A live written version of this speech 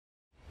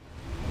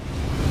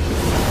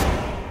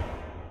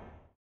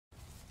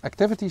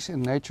Activities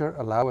in nature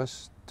allow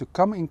us to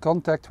come in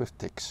contact with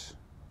ticks.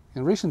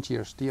 In recent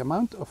years, the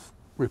amount of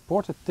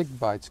reported tick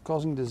bites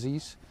causing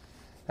disease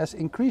has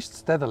increased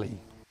steadily.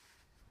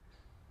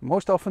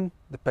 Most often,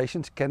 the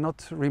patients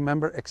cannot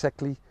remember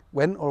exactly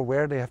when or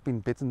where they have been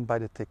bitten by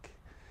the tick.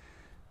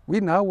 We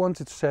now want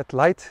to shed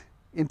light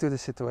into the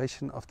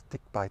situation of the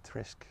tick bite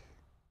risk.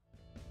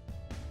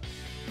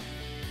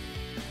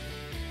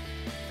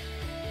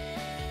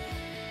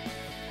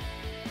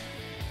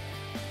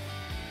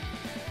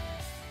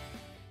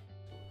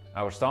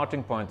 Our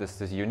starting point is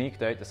this unique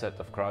dataset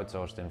of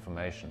crowdsourced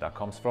information that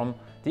comes from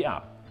the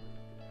app.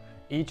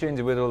 Each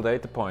individual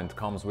data point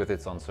comes with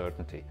its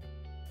uncertainty.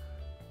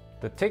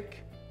 The tick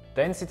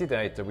density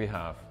data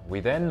we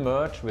then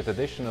merge with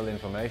additional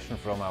information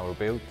from our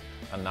built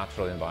and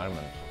natural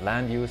environment.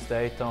 Land use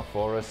data,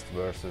 forest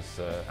versus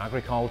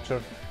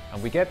agriculture,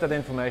 and we get that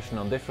information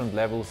on different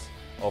levels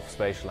of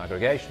spatial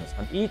aggregations.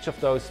 And each of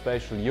those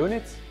spatial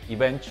units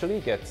eventually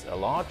gets a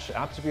large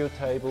attribute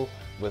table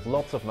with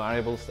lots of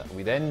variables that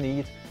we then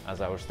need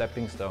as our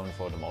stepping stone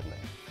for the modeling.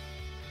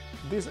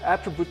 This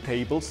attribute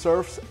table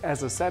serves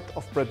as a set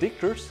of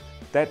predictors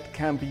that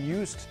can be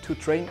used to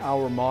train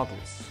our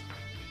models.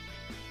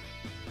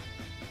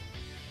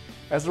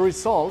 As a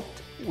result,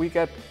 we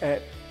get a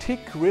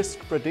tick risk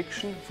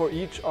prediction for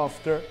each of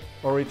the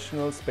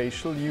original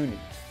spatial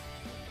units.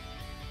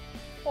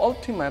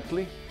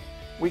 Ultimately,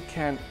 we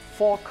can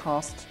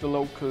forecast the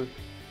local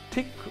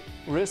tick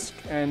risk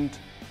and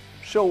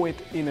show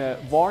it in a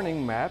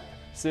warning map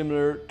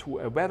similar to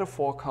a weather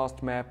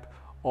forecast map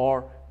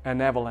or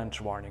an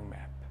avalanche warning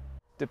map.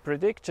 The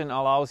prediction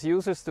allows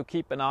users to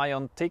keep an eye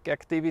on tick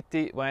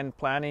activity when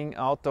planning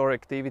outdoor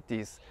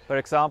activities. For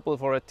example,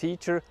 for a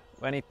teacher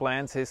when he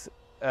plans his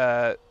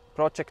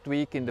project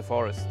week in the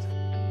forest.